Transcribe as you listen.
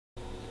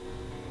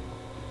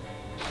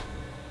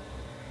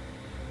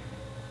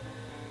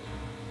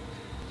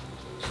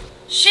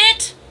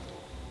Shit!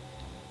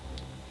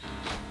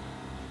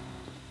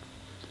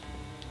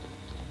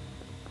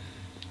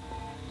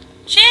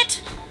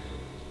 Shit!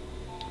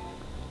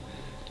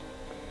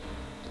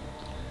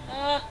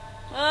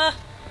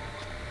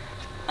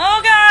 Oh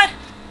god!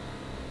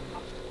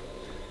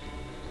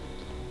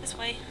 This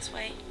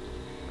way.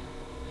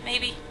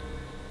 Maybe.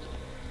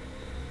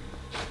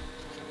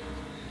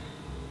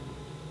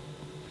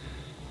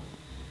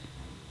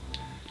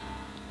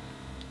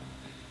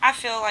 I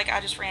feel like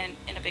I just ran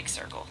in a big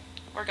circle.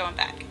 We're going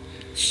back.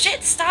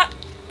 Shit, stop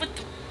with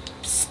the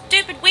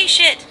stupid Wii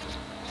shit!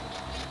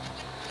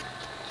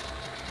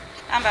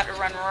 I'm about to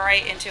run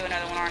right into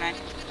another one, aren't I?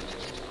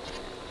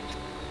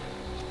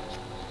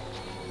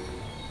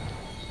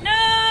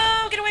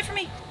 No! Get away from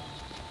me!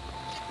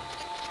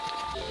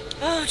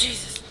 Oh,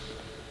 Jesus.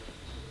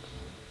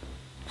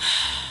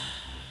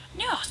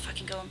 Knew I was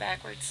fucking going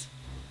backwards.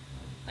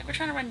 Like we're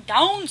trying to run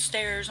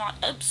downstairs, not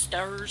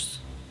upstairs.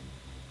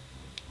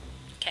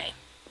 Okay.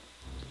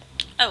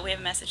 Oh, we have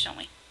a message, don't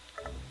we?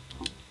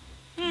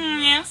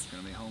 Yes.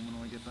 Gonna be home when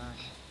we get back?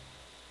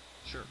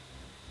 Sure.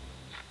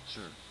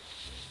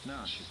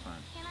 No, she's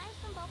fine. Can I have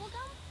some bubble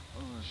gum?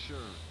 Oh,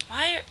 sure.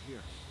 Why?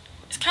 Here.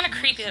 It's kind of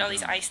creepy that all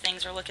these ice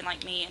things are looking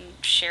like me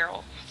and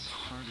Cheryl. It's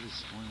hardly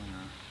spoiling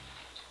her.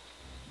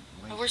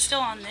 But we're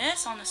still on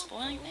this, on the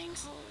spoiling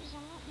things? Colors. I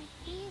want my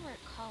favorite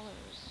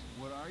colors.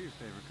 What are your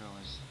favorite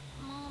colors?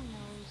 Mom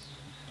knows.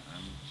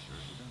 I'm sure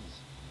she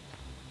does.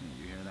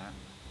 You hear that?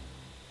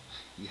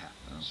 Yeah,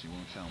 well, she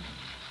won't tell me.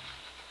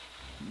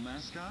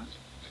 Mascot?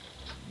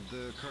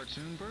 The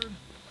cartoon bird?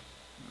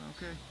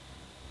 Okay.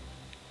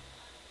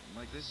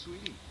 Like this,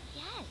 sweetie?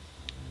 Yes.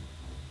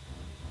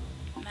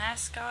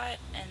 Mascot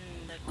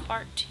and the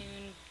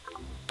cartoon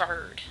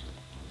bird.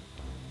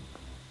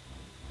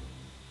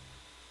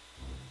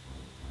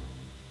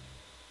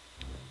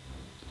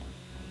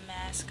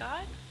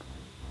 Mascot?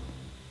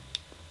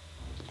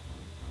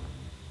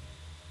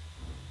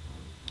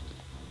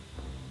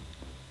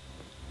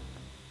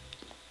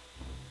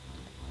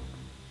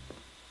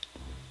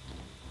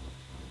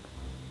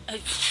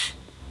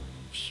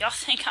 Y'all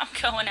think I'm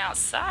going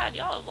outside?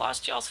 Y'all have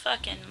lost y'all's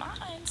fucking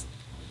minds.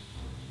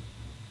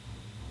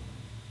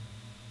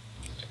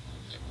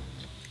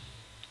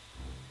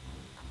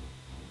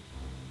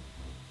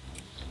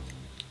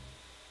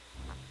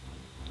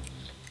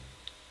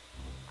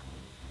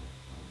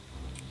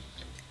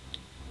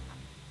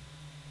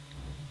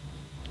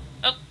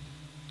 Oh.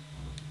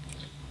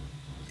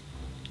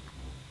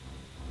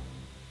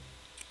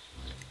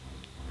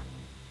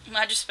 Am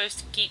I just supposed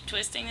to keep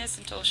twisting this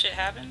until shit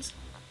happens?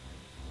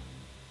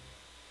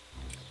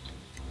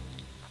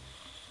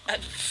 Oh.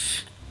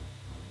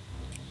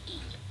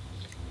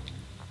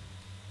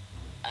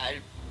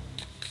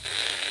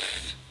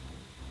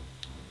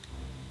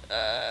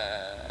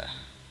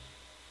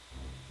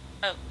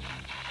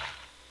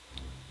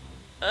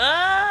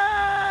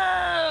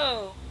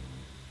 Oh!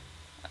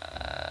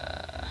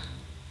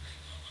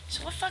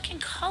 So what fucking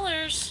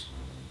colors?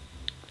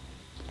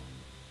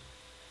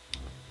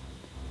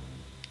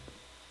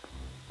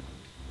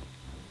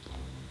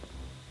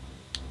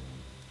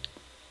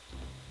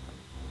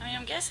 I mean,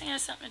 I'm guessing it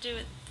has something to do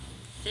with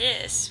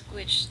this,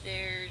 which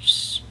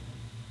there's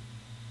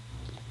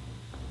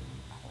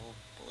whole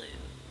blue.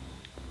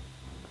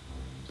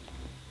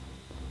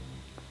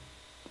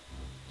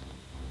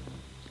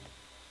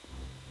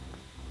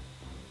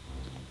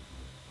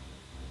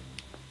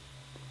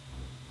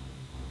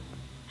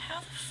 How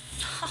the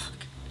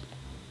fuck?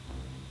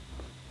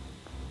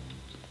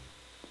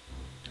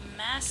 The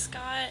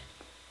mascot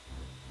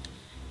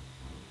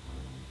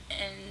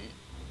and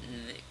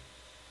the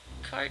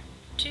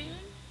cartoon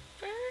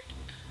bird?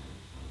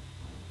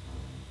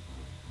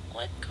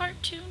 What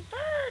cartoon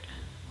bird?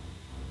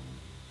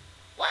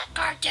 What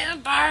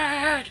cartoon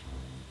bird?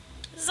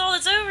 This is all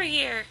that's over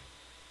here.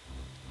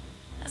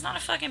 That's not a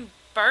fucking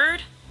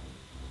bird.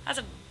 That's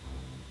a...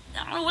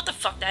 I don't know what the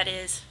fuck that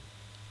is.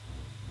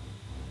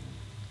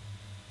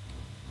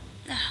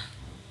 You,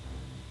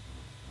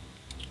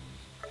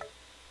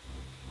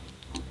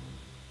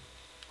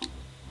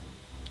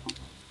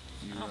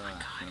 Oh my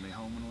God. Gonna be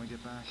home when we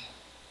get back?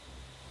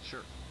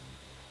 Sure.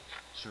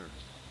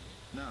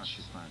 No,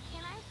 she's fine.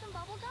 Can I have some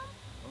bubble gum?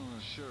 Oh,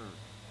 sure.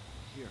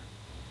 Here.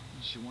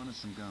 She wanted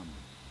some gum.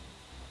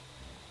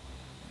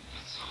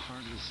 It's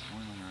hardly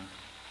spoiling her.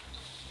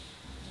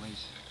 Wait.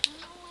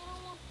 No, I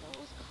don't want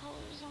those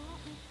colors. I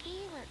want my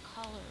favorite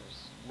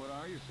colors. What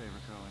are your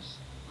favorite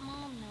colors?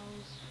 Mom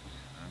knows.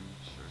 I'm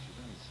sure she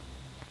does.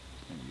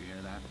 You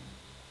hear that?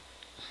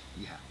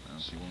 Yeah,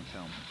 well, she won't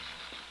tell me.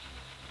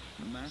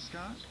 The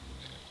mascot?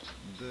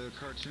 The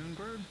cartoon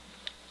bird?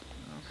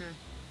 Okay.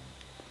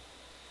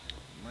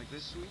 Like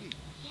this, sweetie?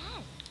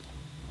 Yes.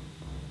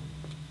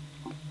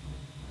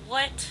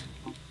 What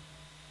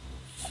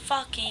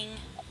fucking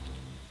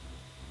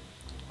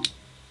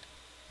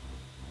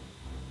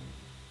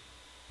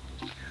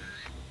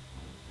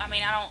I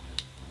mean, I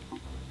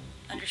don't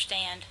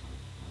understand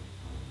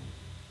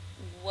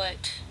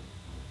what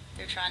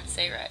they're trying to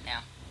say right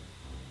now.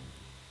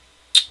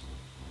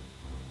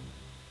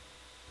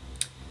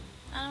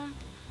 I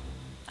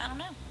don't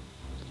know.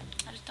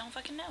 I just don't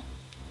fucking know.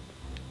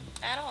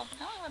 At all.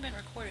 How long have I been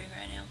recording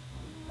right now?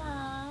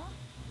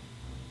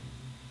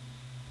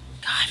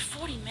 God,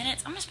 40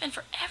 minutes? I'm gonna spend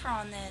forever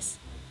on this.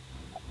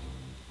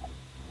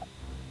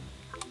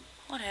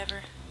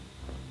 Whatever.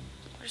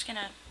 We're just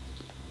gonna...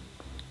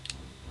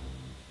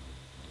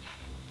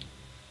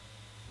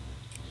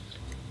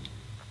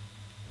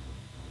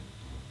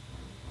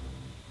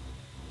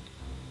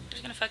 We're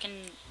just gonna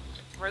fucking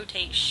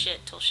rotate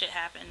shit till shit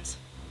happens.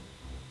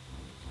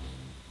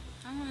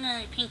 I want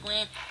another pink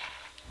one.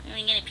 I'm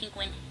gonna get a pink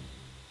one.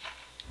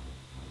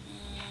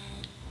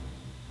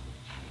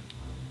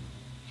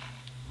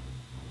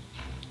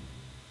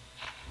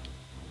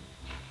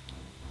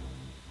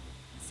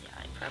 Let's see, I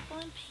like purple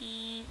and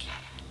pink.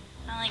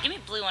 Give me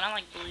a blue one. I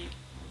like blue.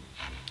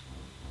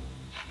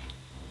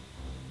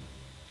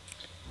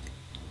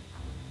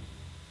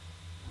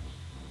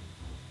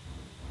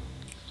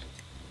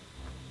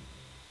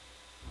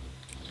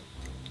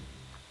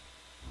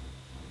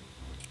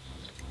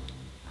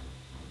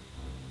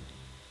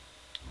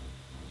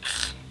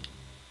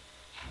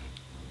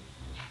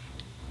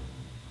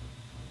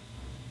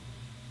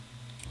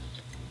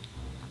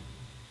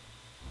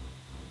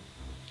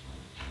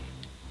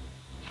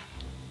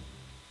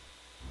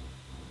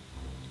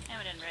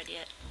 I haven't read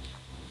yet.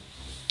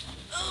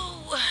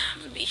 Oh,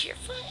 I'm gonna be here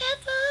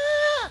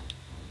forever!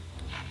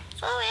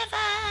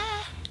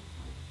 Forever!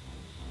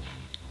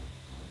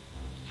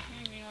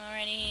 Green one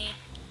already.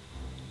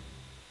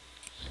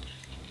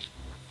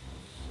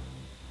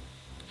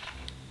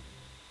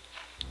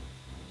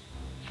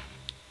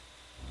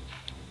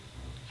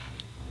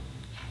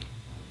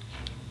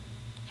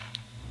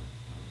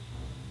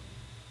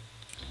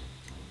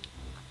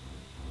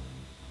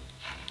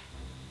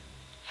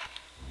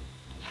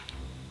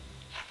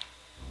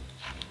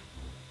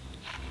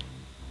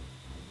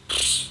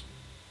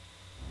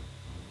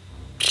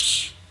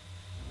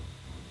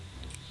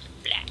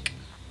 Black.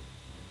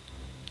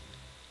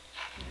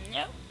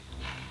 Nope.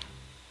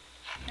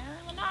 No,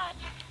 we're not.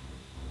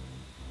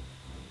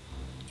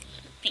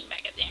 Pink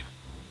back up there.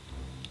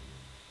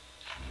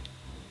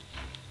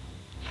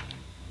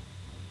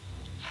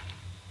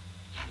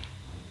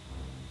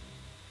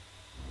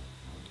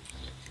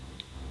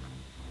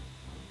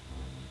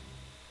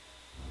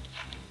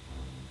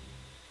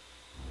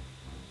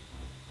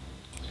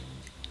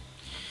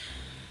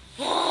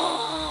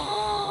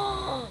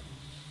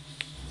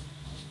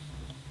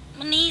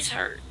 My knees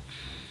hurt.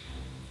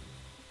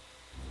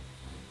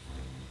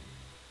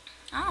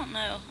 I don't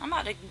know. I'm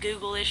about to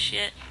Google this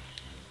shit.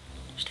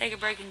 Just take a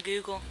break and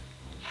Google.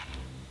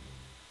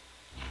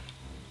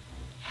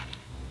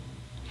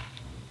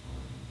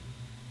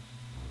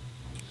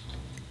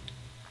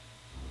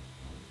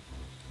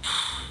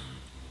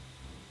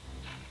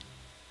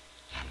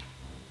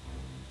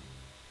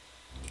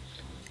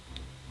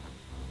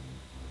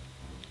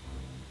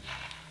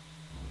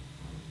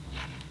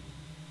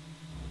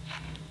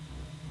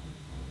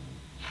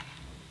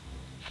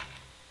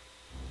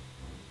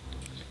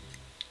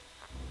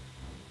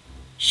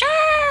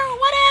 Sure,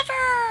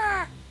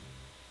 whatever!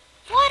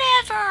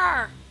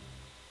 Whatever!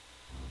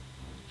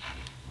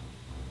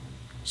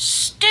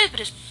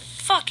 Stupidest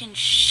fucking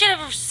shit I've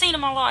ever seen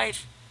in my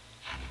life.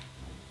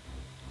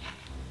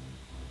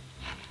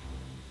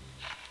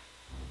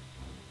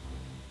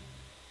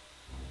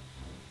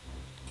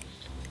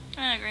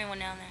 And a green one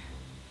down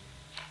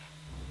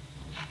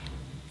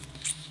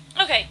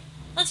there. Okay,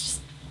 let's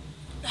just...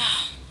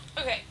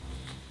 Okay.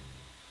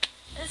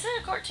 This is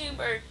a cartoon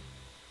bird.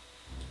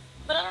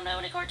 But I don't know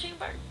any cartoon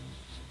bird.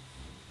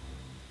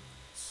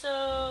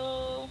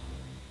 So...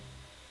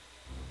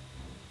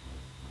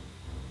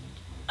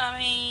 I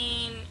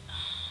mean...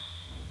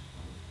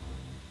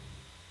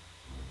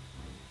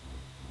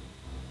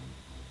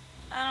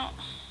 I don't...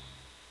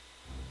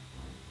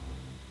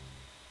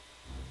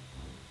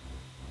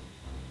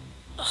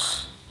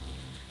 Ugh.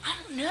 I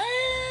don't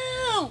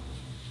know!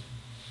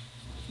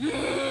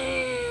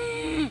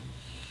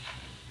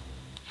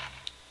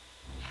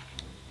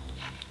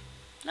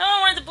 No,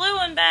 I wanted the blue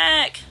one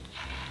back!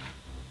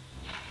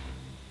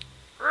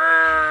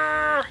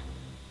 I'm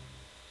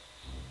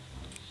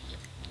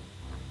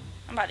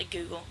about to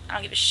Google. I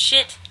don't give a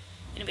shit if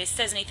anybody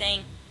says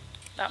anything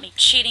about me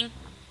cheating.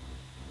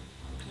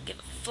 I don't give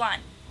a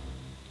flying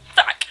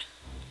fuck.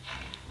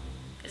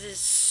 This is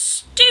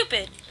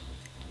stupid.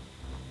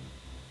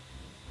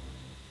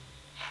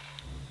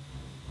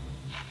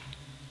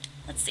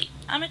 Let's see.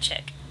 I'm gonna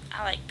check.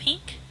 I like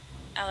pink.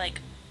 I like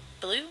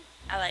blue.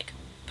 I like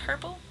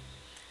purple.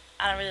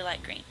 I don't really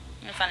like green.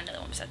 I'm gonna find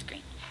another one besides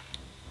green.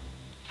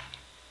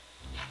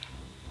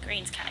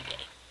 Green's kind of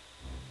gay.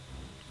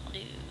 I'll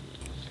do...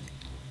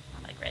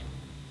 I like red.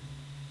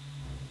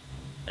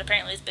 But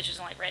apparently this bitch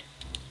doesn't like red.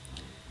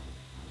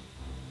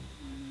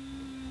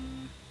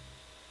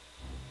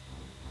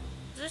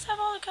 Does this have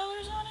all the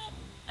colors on it?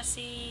 I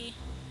see...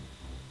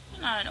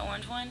 Not an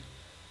orange one.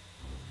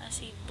 I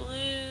see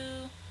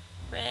blue,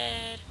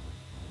 red,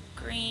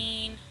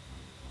 green,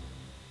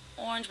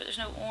 orange, but there's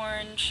no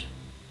orange.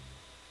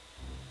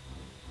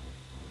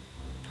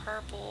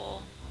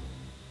 purple,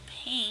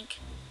 pink.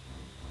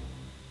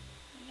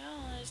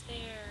 No, is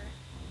there?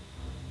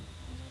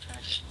 We'll try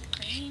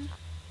green.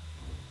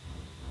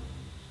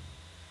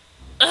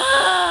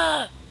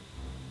 Ugh!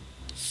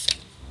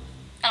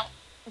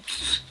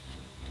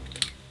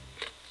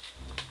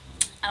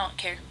 I don't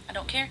care. I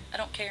don't care. I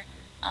don't care.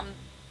 I'm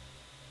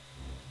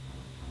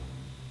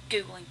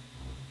Googling.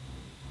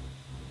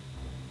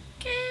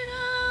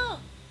 Google!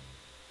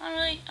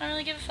 I don't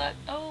really give a fuck.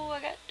 Oh,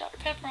 I got Dr.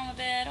 Pepper on my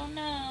bed. Oh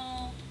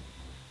no.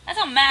 That's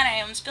how mad I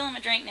am. I'm spilling my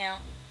drink now.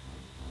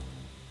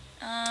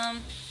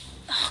 Oh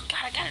god,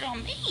 I got it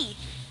on me.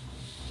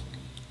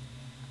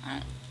 I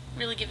don't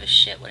really give a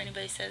shit what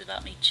anybody says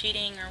about me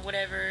cheating or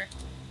whatever.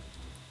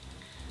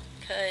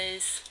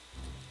 Because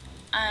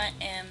I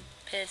am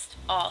pissed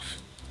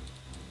off.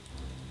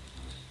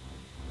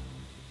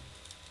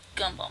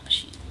 Gumball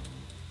machine.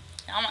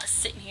 Now, I'm not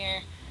sitting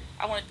here.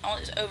 I want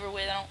this over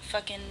with. I don't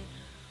fucking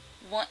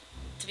want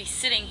to be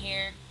sitting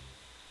here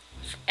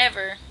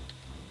forever.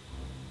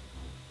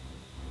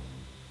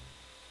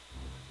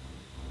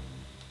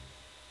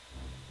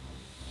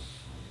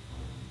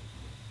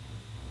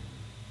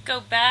 Go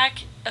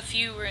back a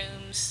few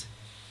rooms.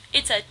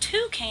 It's a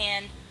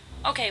toucan.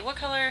 Okay, what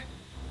color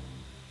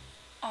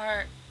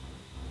are...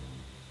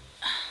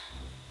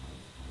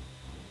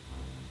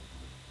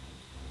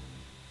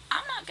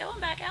 I'm not going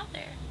back out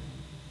there.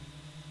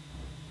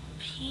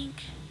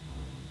 Pink,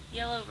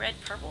 yellow, red,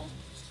 purple.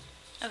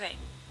 Okay.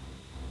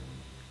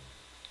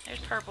 There's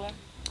purple.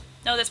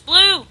 No, that's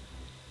blue!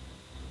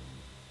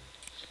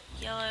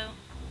 Yellow.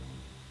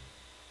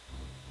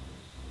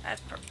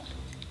 That's purple.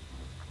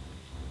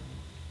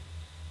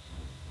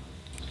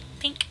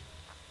 Pink.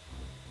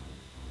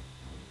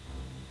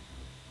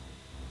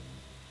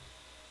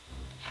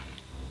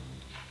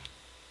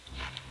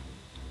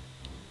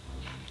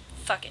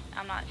 Fuck it.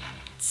 I'm not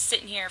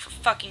sitting here for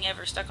fucking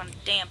ever stuck on a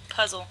damn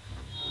puzzle.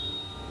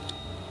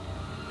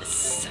 This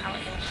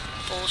Silent Hill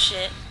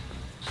bullshit.